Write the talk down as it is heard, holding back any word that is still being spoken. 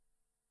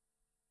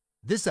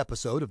This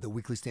episode of the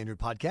Weekly Standard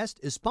Podcast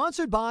is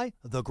sponsored by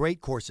The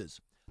Great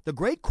Courses. The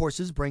Great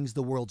Courses brings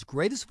the world's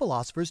greatest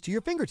philosophers to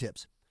your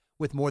fingertips.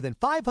 With more than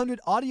 500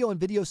 audio and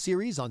video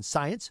series on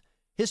science,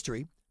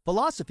 history,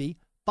 philosophy,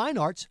 fine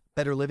arts,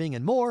 better living,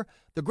 and more,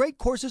 The Great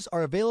Courses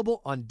are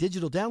available on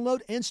digital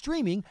download and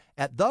streaming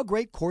at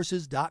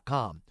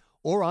thegreatcourses.com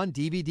or on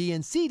DVD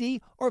and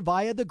CD or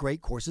via The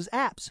Great Courses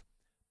apps.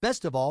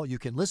 Best of all, you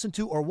can listen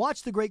to or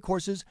watch The Great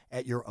Courses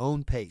at your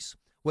own pace,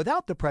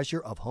 without the pressure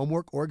of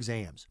homework or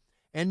exams.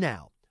 And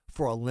now,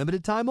 for a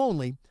limited time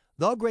only,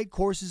 The Great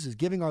Courses is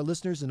giving our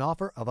listeners an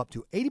offer of up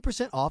to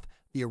 80% off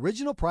the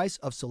original price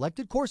of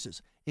selected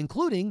courses,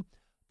 including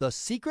The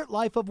Secret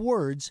Life of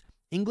Words,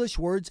 English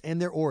Words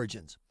and Their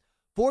Origins.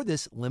 For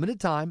this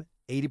limited time,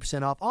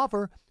 80% off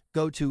offer,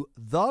 go to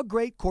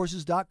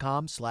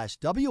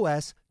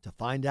thegreatcourses.com/WS to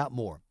find out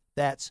more.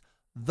 That's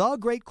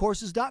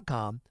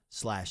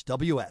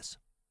thegreatcourses.com/WS.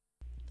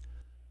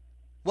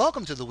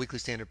 Welcome to the Weekly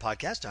Standard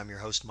Podcast. I'm your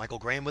host, Michael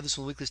Graham. With us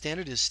on the Weekly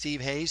Standard is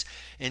Steve Hayes.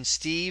 And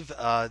Steve,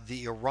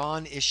 the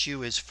Iran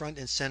issue is front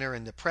and center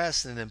in the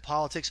press and in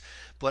politics,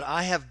 but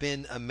I have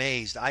been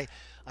amazed. I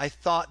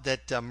thought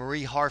that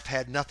Marie Harf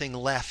had nothing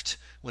left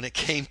when it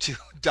came to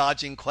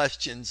dodging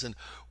questions, and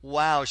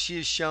wow, she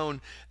has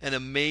shown an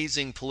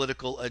amazing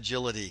political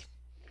agility.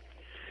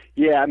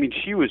 Yeah, I mean,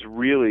 she was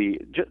really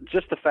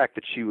just the fact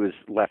that she was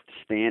left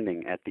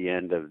standing at the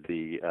end of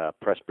the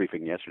press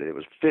briefing yesterday. It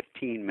was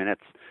 15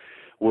 minutes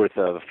worth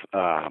of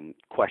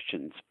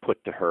questions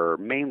put to her,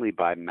 mainly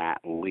by Matt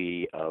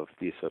Lee of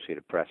the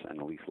Associated Press and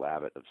Elise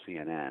Lavette of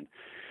CNN.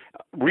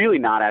 Really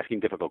not asking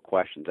difficult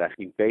questions,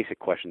 asking basic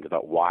questions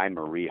about why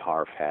Marie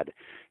Harf had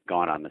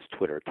gone on this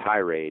Twitter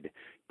tirade,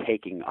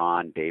 taking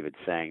on David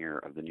Sanger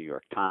of the New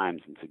York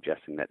Times and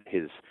suggesting that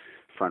his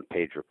front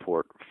page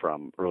report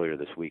from earlier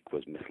this week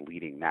was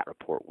misleading. That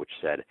report, which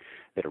said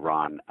that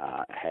Iran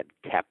had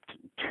kept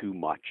too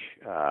much,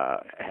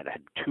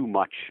 had too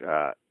much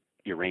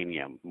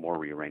uranium,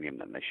 more uranium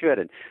than they should,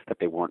 and that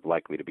they weren't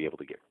likely to be able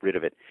to get rid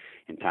of it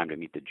in time to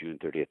meet the June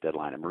 30th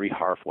deadline. And Marie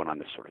Harf went on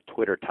this sort of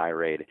Twitter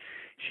tirade.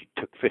 She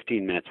took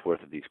 15 minutes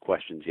worth of these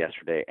questions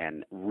yesterday,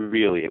 and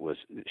really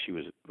she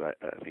was, I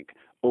think,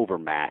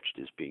 overmatched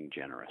as being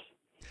generous.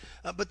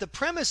 But the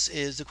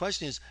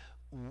question is,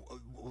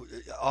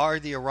 are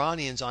the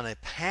Iranians on a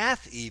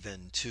path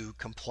even to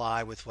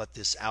comply with what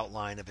this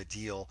outline of a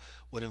deal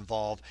would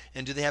involve?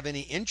 And do they have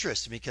any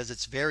interest? Because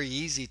it's very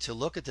easy to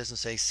look at this and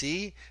say,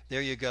 see,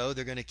 there you go.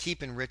 They're going to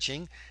keep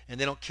enriching, and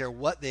they don't care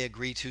what they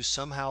agree to.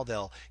 Somehow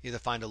they'll either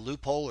find a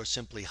loophole or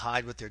simply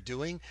hide what they're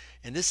doing.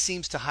 And this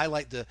seems to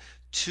highlight the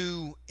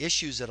two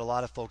issues that a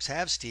lot of folks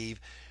have, Steve.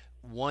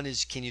 One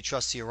is, can you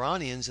trust the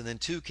Iranians? And then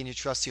two, can you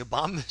trust the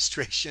Obama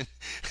administration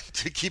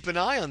to keep an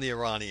eye on the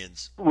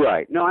Iranians?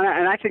 Right. No,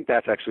 and I think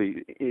that's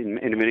actually, in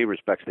many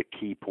respects, the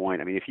key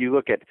point. I mean, if you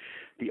look at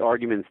the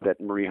arguments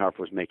that Marie Harf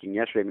was making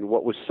yesterday, I mean,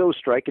 what was so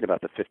striking about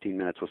the 15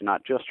 minutes was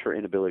not just her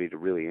inability to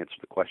really answer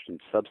the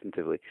question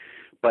substantively,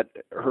 but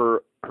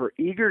her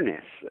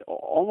eagerness,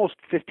 almost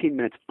 15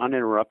 minutes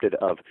uninterrupted,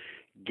 of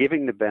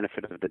giving the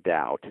benefit of the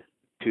doubt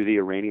to the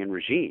Iranian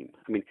regime.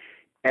 I mean,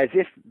 as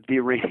if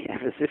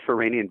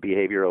Iranian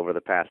behavior over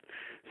the past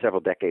several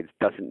decades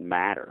doesn't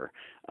matter.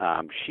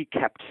 She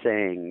kept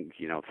saying,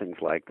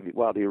 things like,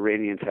 well, the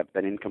Iranians have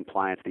been in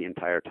compliance the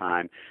entire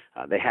time.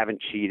 They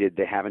haven't cheated.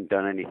 They haven't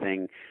done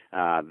anything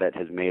that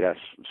has made us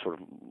sort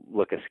of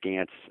look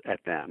askance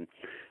at them.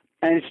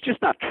 And it's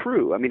just not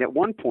true. I mean, at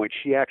one point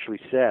she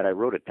actually said, I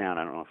wrote it down,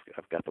 I don't know if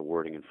I've got the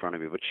wording in front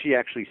of me, but she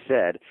actually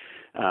said,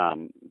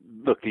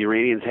 look, the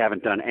Iranians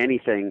haven't done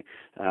anything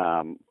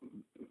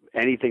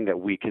that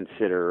we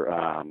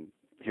consider,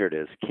 here it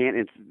is,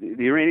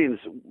 the Iranians,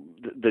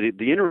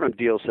 the interim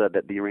deal said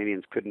that the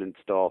Iranians couldn't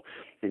install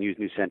and use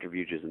new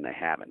centrifuges, and they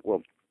haven't.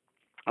 Well,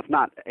 that's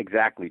not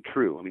exactly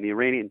true. I mean,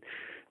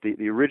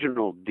 the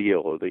original deal,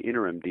 or the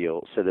interim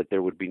deal, said that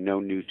there would be no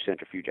new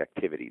centrifuge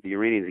activity. The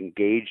Iranians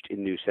engaged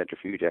in new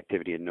centrifuge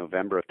activity in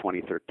November of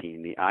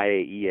 2013. The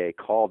IAEA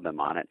called them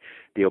on it.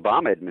 The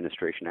Obama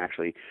administration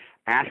actually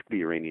asked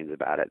the Iranians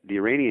about it. The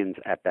Iranians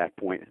at that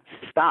point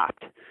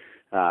stopped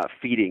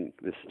feeding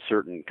this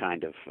certain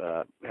kind of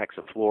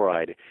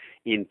hexafluoride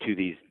into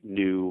these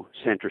new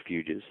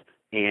centrifuges.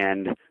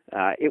 And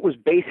it was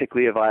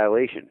basically a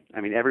violation.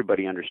 I mean,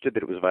 everybody understood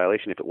that it was a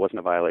violation. If it wasn't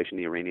a violation,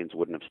 the Iranians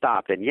wouldn't have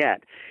stopped. And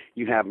yet,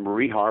 you have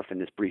Marie Harf in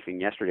this briefing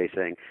yesterday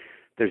saying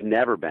there's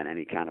never been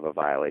any kind of a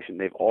violation.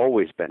 They've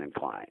always been in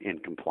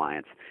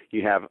compliance.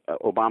 You have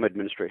Obama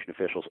administration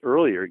officials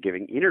earlier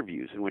giving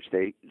interviews in which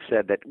they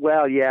said that,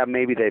 well, yeah,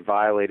 maybe they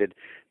violated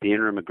the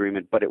interim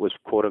agreement, but it was,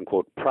 quote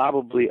unquote,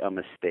 probably a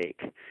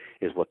mistake,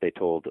 is what they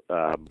told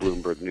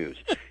Bloomberg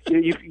News.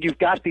 You've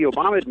got the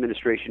Obama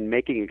administration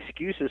making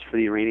excuses for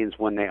the Iranians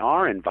when they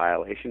are in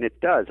violation.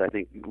 It does, I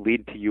think,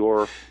 lead to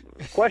your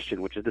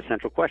question, which is the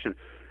central question.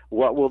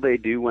 What will they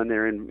do when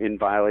they're in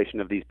violation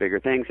of these bigger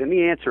things? And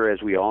the answer,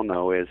 as we all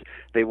know, is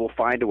they will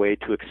find a way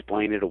to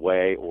explain it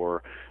away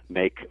or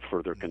make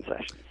further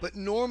concessions. But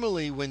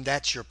normally when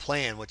that's your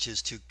plan, which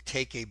is to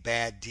take a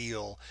bad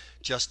deal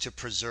just to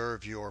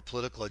preserve your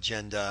political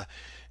agenda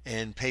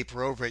and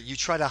paper over it, you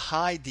try to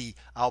hide the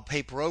 "I'll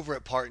paper over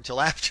it" part until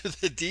after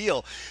the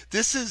deal.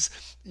 This is,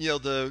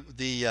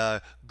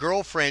 the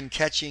girlfriend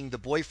catching the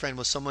boyfriend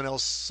with someone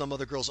else, some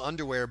other girl's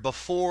underwear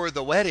before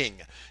the wedding.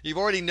 You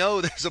already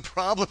know there's a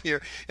problem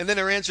here, and then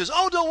her answer is,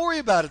 "Oh, don't worry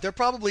about it. They're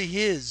probably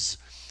his."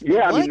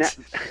 Yeah, What? I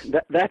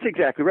mean that's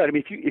exactly right. I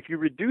mean, if you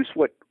reduce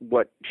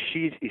what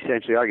she's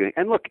essentially arguing,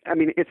 and look, I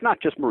mean, it's not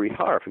just Marie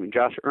Harf. I mean,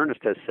 Josh Earnest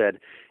has said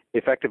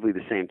effectively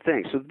the same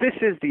thing. So this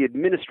is the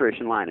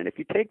administration line, and if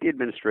you take the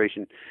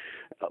administration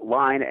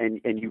line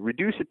and you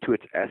reduce it to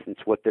its essence,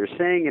 what they're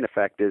saying in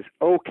effect is,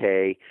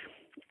 okay,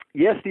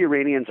 yes, the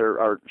Iranians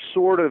are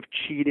sort of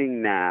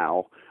cheating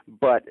now,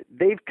 but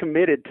they've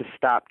committed to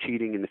stop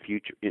cheating in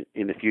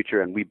the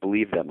future, and we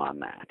believe them on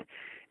that.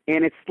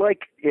 And it's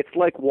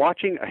like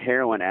watching a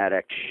heroin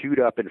addict shoot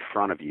up in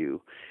front of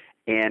you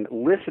and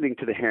listening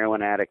to the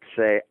heroin addict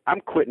say, "I'm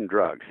quitting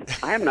drugs.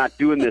 I am not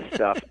doing this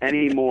stuff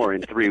anymore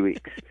in 3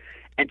 weeks."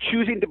 And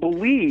choosing to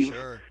believe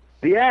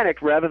the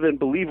addict rather than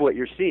believe what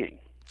you're seeing.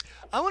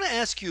 I want to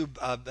ask you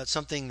about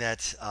something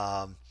that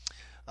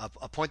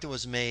a point that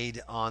was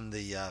made on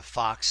the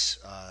Fox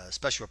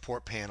special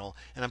report panel,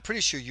 and I'm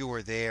pretty sure you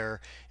were there,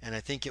 and I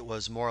think it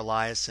was Maura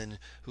Liasson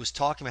who was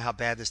talking about how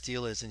bad this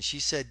deal is, and she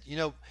said,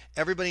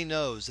 everybody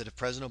knows that if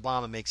President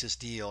Obama makes this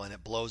deal and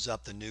it blows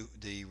up,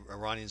 the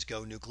Iranians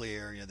go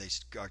nuclear,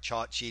 they are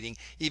caught cheating,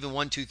 even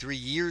 1, 2, 3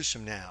 years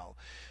from now,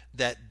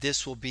 that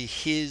this will be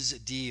his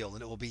deal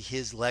and it will be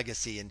his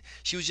legacy. And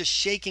she was just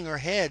shaking her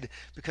head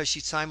because she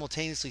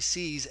simultaneously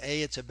sees,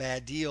 A, it's a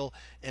bad deal,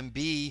 and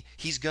B,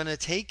 he's going to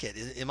take it.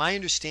 Am I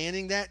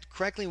understanding that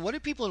correctly? And what are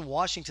people in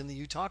Washington that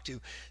you talk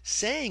to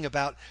saying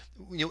about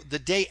the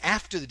day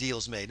after the deal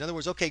is made? In other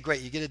words, okay,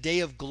 great, you get a day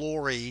of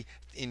glory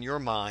in your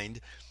mind,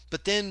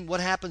 but then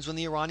what happens when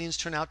the Iranians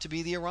turn out to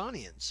be the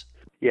Iranians?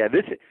 Yeah,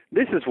 this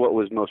is what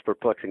was most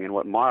perplexing, and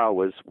what Mara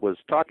was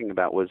talking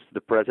about was the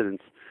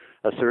president's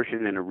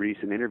assertion in a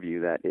recent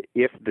interview that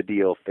if the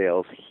deal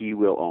fails, he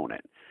will own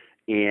it.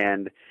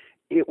 And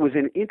it was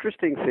an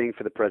interesting thing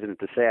for the president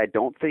to say. I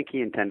don't think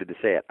he intended to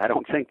say it. I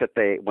don't think that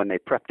when they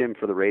prepped him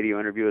for the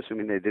radio interview,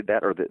 assuming they did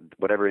that, or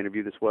whatever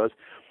interview this was,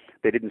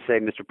 they didn't say,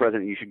 "Mr.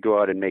 President, you should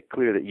go out and make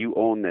clear that you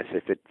own this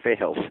if it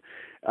fails,"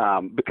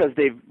 because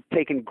they've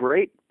taken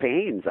great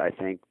pains, I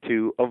think,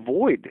 to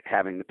avoid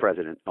having the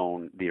president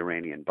own the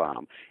Iranian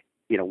bomb.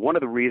 One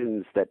of the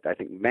reasons that I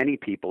think many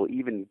people,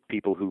 even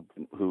people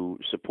who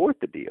support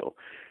the deal,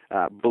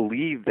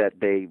 believe that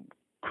they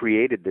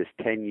created this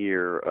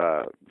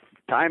 10-year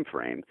time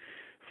frame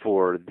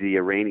for the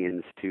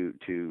Iranians to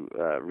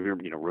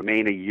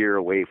remain a year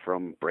away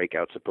from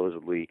breakout,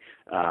 supposedly,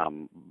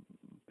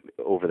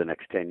 over the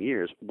next 10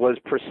 years, was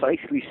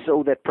precisely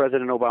so that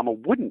President Obama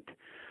wouldn't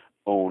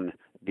own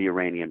the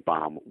Iranian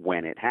bomb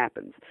when it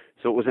happens.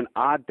 So it was an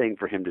odd thing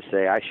for him to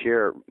say. I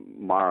share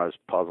Mara's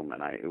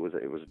puzzlement. It was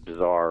a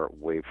bizarre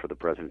way for the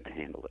president to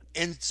handle it.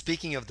 And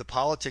speaking of the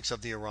politics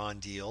of the Iran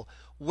deal,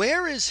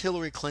 where is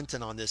Hillary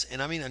Clinton on this?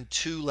 And I mean on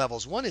two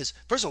levels. One is,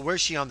 first of all, where's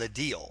she on the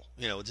deal?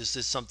 This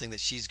is something that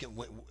she's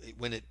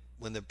when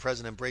the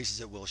president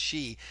embraces it, will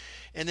she?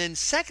 And then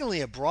secondly,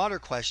 a broader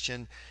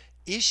question,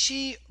 is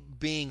she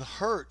being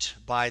hurt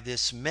by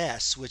this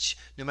mess, which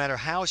no matter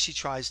how she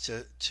tries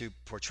to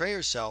portray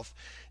herself,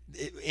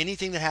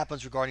 anything that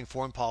happens regarding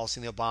foreign policy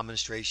in the Obama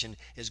administration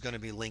is going to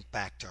be linked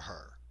back to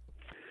her?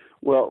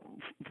 Well,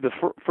 the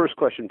first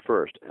question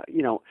first.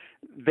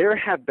 There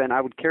have been,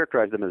 I would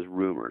characterize them as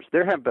rumors.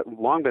 There have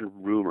long been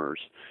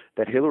rumors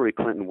that Hillary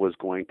Clinton was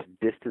going to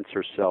distance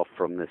herself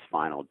from this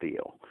final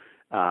deal.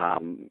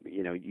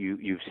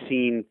 You've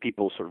seen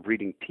people sort of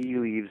reading tea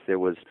leaves. There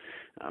was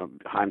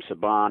Haim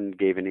Saban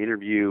gave an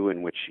interview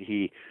in which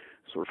he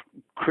sort of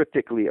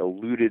cryptically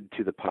alluded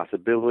to the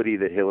possibility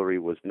that Hillary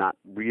was not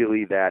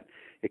really that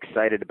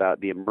excited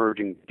about the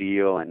emerging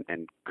deal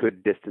and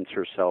could distance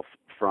herself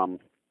from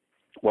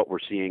what we're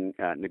seeing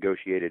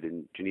negotiated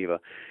in Geneva.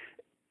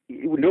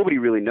 Nobody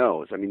really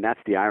knows. I mean, that's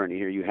the irony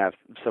here. You have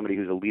somebody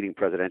who's a leading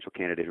presidential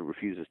candidate who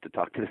refuses to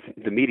talk to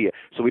the media,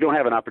 so we don't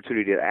have an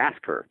opportunity to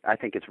ask her. I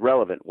think it's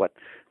relevant what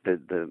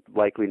the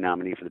likely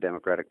nominee for the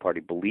Democratic Party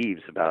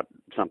believes about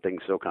something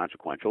so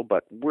consequential,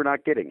 but we're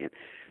not getting it.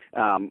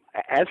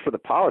 As for the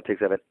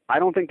politics of it, I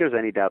don't think there's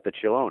any doubt that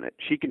she'll own it.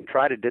 She can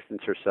try to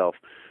distance herself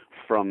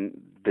from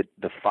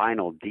the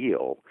final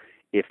deal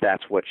if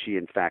that's what she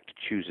in fact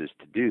chooses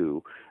to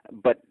do.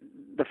 But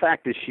the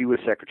fact is, she was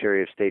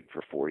Secretary of State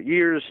for 4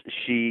 years.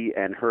 She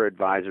and her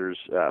advisors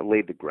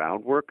laid the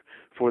groundwork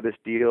for this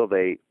deal.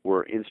 They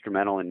were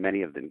instrumental in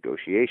many of the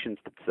negotiations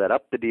that set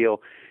up the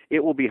deal.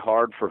 It will be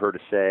hard for her to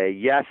say,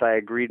 yes, I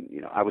agreed.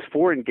 I was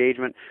for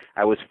engagement.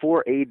 I was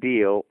for a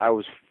deal. I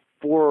was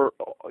for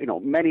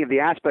many of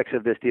the aspects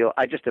of this deal.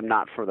 I just am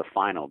not for the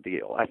final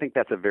deal. I think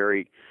that's a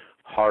very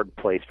hard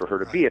place for her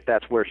to be if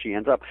that's where she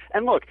ends up.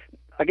 And look,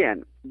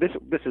 again, this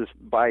is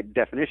by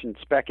definition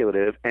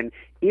speculative, and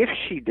if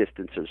she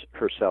distances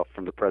herself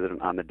from the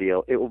president on the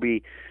deal, it will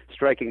be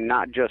striking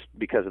not just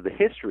because of the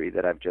history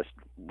that I've just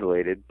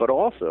related, but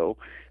also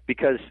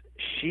because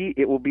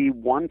it will be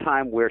one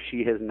time where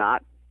she has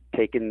not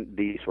taken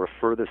the sort of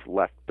furthest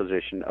left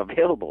position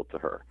available to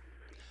her.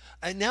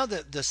 And now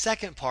the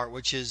second part,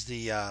 which is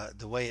the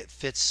way it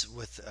fits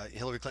with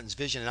Hillary Clinton's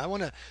vision, and I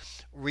want to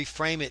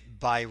reframe it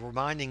by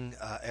reminding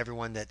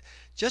everyone that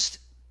just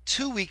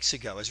 2 weeks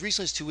ago, as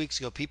recently as 2 weeks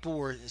ago, people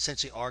were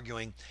essentially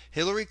arguing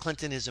Hillary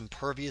Clinton is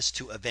impervious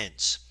to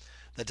events.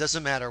 That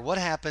doesn't matter what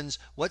happens,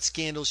 what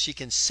scandals, she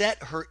can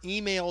set her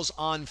emails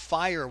on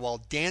fire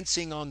while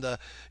dancing on the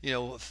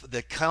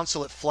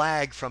consulate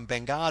flag from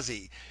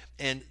Benghazi,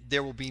 and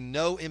there will be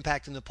no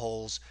impact in the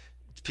polls.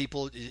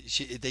 People,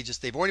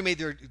 they've already made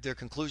their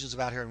conclusions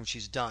about her and what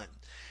she's done.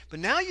 But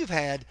now you've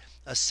had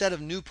a set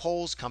of new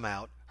polls come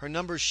out. Her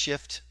numbers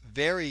shift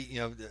very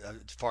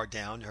far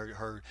down.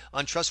 Her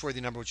untrustworthy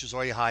number, which was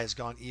already high, has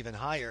gone even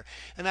higher.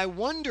 And I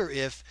wonder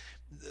if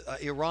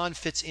Iran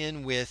fits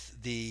in with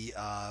the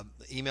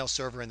email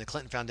server and the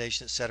Clinton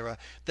Foundation, et cetera,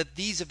 that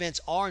these events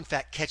are in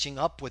fact catching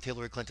up with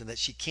Hillary Clinton, that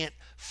she can't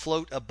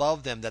float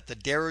above them, that the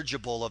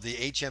dirigible of the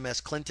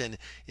HMS Clinton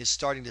is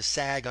starting to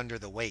sag under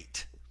the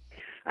weight.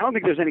 I don't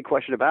think there's any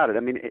question about it. I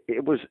mean,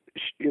 it was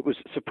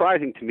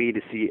surprising to me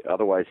to see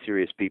otherwise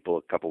serious people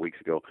a couple weeks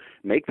ago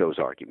make those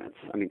arguments.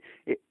 I mean,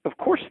 of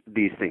course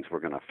these things were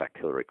going to affect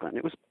Hillary Clinton.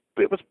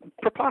 It was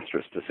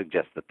preposterous to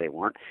suggest that they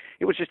weren't.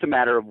 It was just a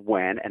matter of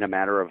when and a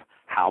matter of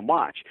how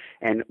much.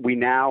 And we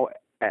now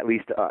at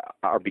least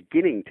are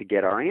beginning to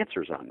get our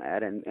answers on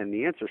that, and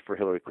the answers for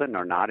Hillary Clinton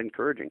are not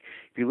encouraging.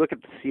 If you look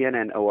at the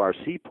CNN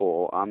ORC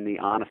poll on the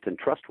honest and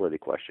trustworthy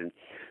question,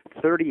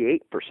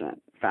 38%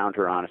 found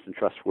her honest and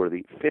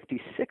trustworthy, 56%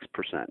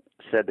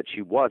 said that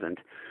she wasn't,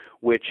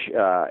 which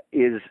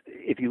is,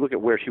 if you look at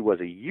where she was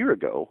a year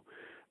ago,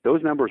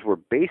 those numbers were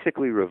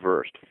basically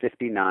reversed,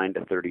 59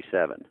 to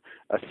 37,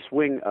 a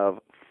swing of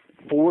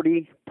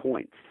 40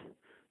 points.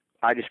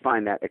 I just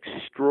find that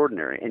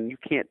extraordinary, and you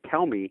can't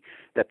tell me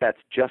that that's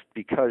just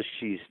because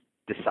she's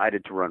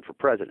decided to run for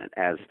president,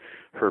 as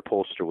her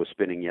pollster was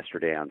spinning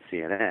yesterday on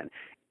CNN.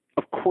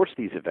 Of course,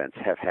 these events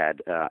have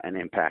had an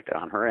impact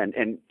on her, and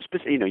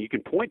you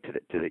can point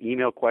to the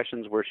email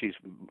questions where she's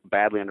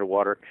badly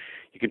underwater.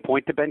 You can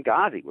point to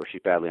Benghazi where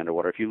she's badly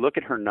underwater. If you look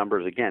at her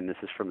numbers, again, this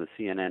is from the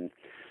CNN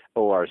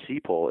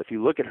ORC poll. If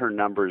you look at her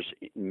numbers,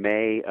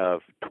 May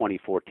to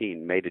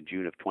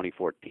June of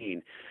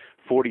 2014.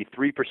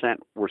 43%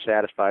 were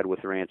satisfied with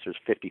her answers,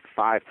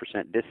 55%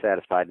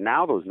 dissatisfied.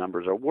 Now those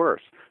numbers are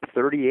worse.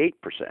 38%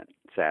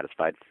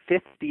 satisfied,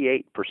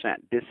 58%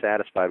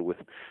 dissatisfied with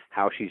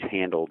how she's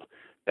handled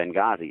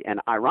Benghazi. And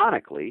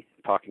ironically,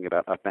 talking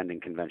about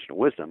upending conventional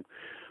wisdom,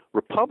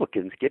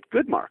 Republicans get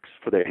good marks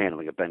for their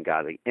handling of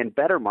Benghazi and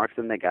better marks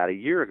than they got a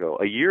year ago.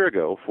 A year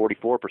ago,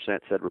 44%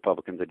 said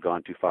Republicans had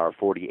gone too far,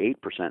 48%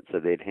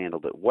 said they'd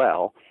handled it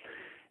well.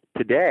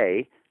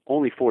 Today,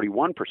 only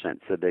 41%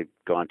 said they've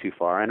gone too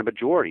far, and a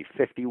majority,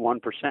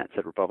 51%,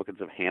 said Republicans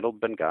have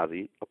handled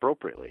Benghazi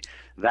appropriately.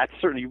 That's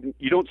certainly,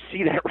 you don't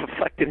see that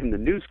reflected in the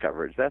news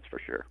coverage, that's for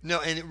sure. No,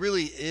 and it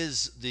really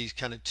is these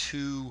kind of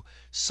two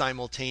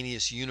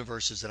simultaneous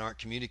universes that aren't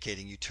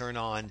communicating. You turn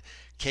on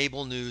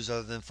cable news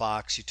other than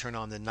Fox, you turn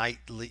on the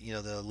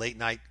the late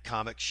night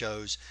comic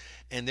shows,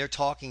 and they're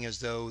talking as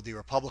though the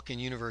Republican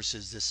universe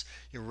is this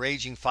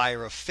raging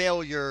fire of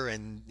failure,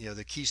 and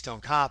the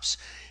Keystone Cops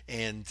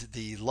and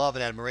the love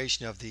and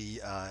admiration of the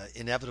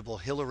inevitable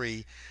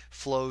Hillary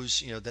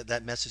flows.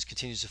 That message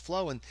continues to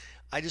flow, and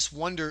I just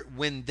wonder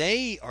when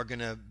they are going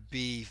to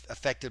be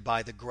affected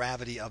by the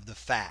gravity of the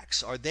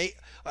facts. Are they?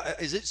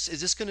 Is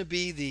this going to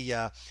be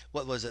the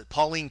what was it?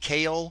 Pauline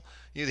Kael?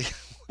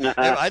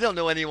 I don't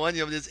know anyone.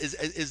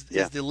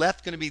 Is the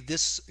left going to be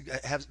this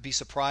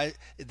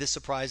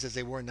surprised as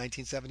they were in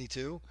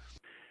 1972?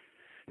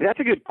 That's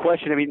a good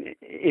question. I mean,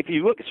 if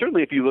you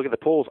look at the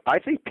polls, I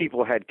think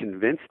people had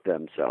convinced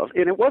themselves,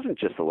 and it wasn't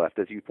just the left,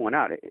 as you point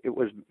out. It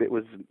was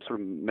sort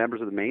of members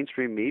of the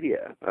mainstream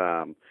media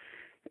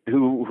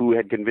who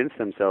had convinced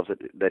themselves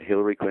that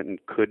Hillary Clinton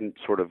couldn't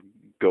sort of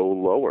go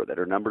lower, that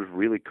her numbers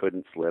really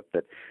couldn't slip,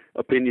 that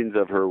opinions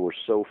of her were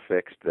so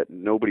fixed that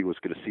nobody was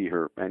going to see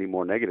her any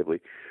more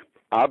negatively.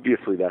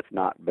 Obviously, that's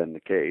not been the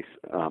case.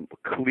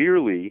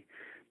 Clearly,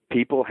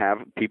 people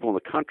in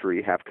the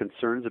country have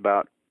concerns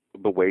about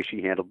the way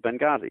she handled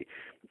Benghazi.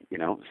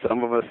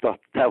 Some of us thought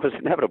that was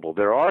inevitable.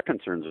 There are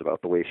concerns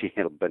about the way she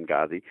handled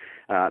Benghazi.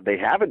 They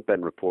haven't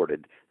been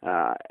reported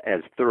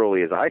as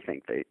thoroughly as I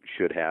think they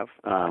should have,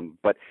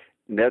 but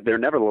they're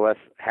nevertheless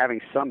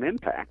having some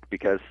impact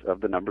because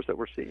of the numbers that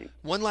we're seeing.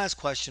 One last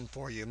question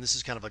for you, and this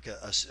is kind of like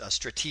a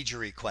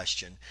strategery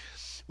question,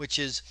 which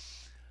is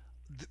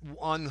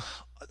on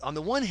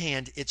the one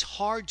hand, it's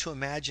hard to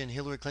imagine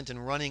Hillary Clinton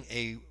running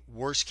a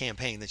worse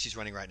campaign than she's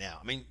running right now.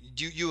 I mean,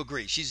 do you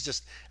agree? She's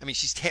just, I mean,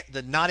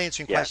 the not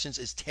answering Yes. questions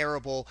is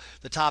terrible.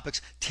 The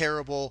topics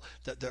terrible.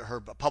 Her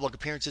public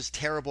appearances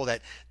terrible.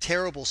 That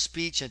terrible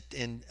speech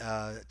in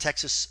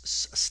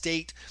Texas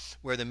State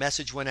where the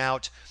message went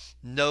out,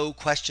 no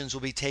questions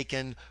will be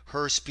taken.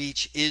 Her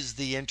speech is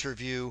the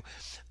interview.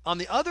 On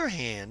the other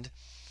hand,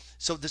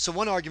 so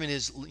one argument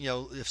is,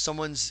 if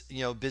someone's,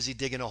 busy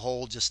digging a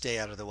hole, just stay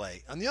out of the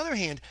way. On the other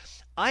hand,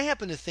 I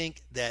happen to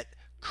think that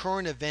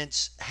current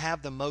events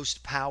have the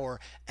most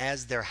power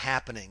as they're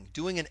happening.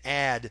 Doing an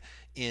ad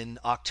in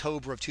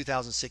October of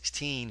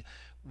 2016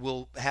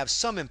 will have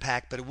some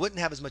impact, but it wouldn't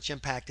have as much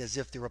impact as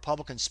if the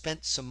Republicans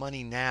spent some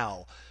money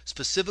now,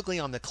 specifically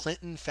on the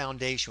Clinton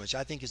Foundation, which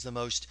I think is the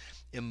most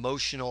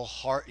emotional,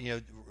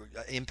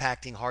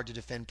 impacting, hard to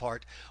defend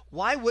part.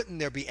 Why wouldn't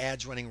there be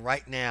ads running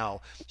right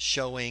now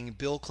showing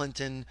Bill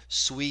Clinton,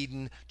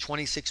 Sweden,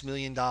 $26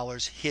 million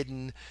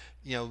hidden,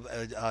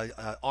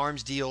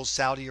 arms deals,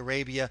 Saudi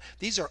Arabia?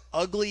 These are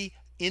ugly,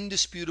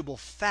 indisputable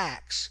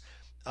facts.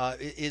 Are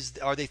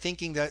they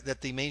thinking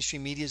that the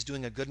mainstream media is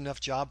doing a good enough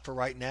job for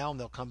right now and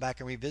they'll come back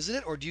and revisit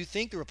it? Or do you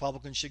think the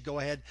Republicans should go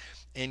ahead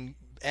and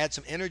add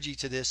some energy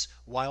to this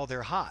while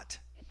they're hot?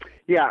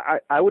 Yeah,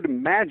 I would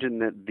imagine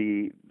that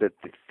the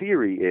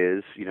theory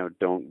is,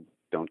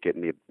 don't get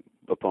in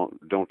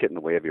the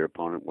way of your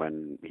opponent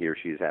when he or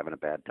she is having a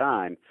bad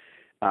time.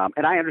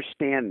 And I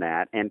understand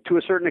that, and to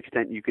a certain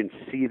extent, you can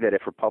see that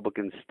if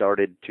Republicans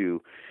started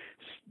to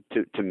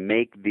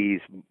make these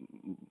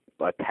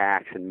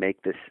attacks and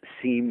make this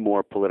seem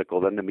more political,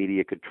 then the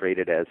media could trade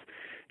it as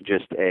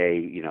just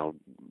a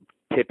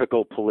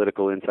typical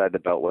political inside the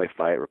Beltway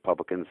fight.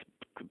 Republicans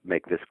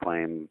make this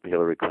claim,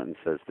 Hillary Clinton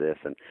says this,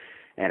 and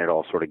it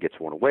all sort of gets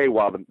worn away.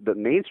 While the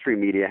mainstream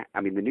media,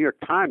 I mean, the New York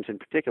Times in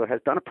particular, has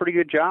done a pretty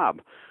good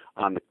job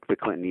on the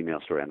Clinton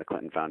email story and the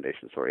Clinton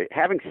Foundation story.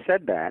 Having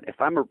said that,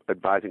 if I'm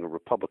advising a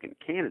Republican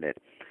candidate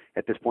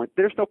at this point,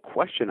 there's no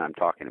question I'm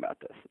talking about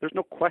this. There's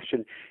no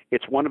question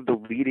it's one of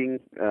the leading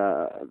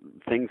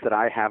things that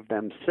I have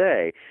them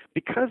say,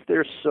 because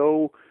they're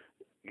so,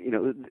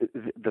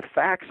 the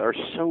facts are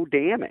so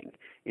damning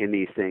in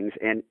these things,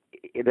 and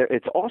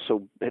it's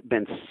also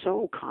been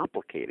so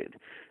complicated.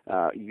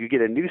 You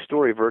get a new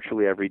story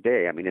virtually every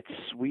day. I mean, it's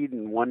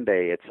Sweden one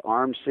day, it's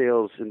arms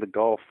sales in the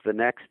Gulf the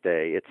next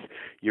day, it's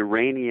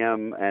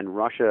uranium and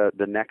Russia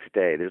the next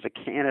day. There's a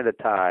Canada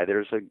tie.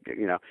 There's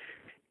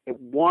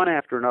one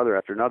after another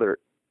after another.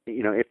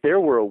 If there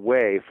were a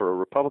way for a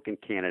Republican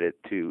candidate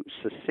to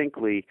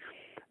succinctly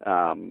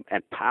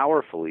and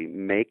powerfully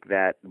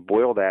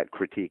boil that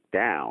critique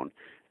down,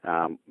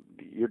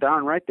 you're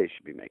darn right they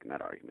should be making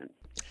that argument.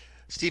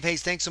 Steve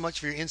Hayes, thanks so much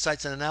for your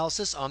insights and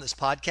analysis on this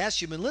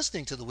podcast. You've been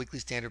listening to the Weekly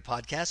Standard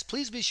Podcast.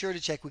 Please be sure to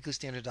check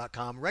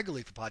weeklystandard.com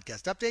regularly for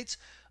podcast updates.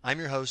 I'm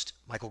your host,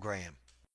 Michael Graham.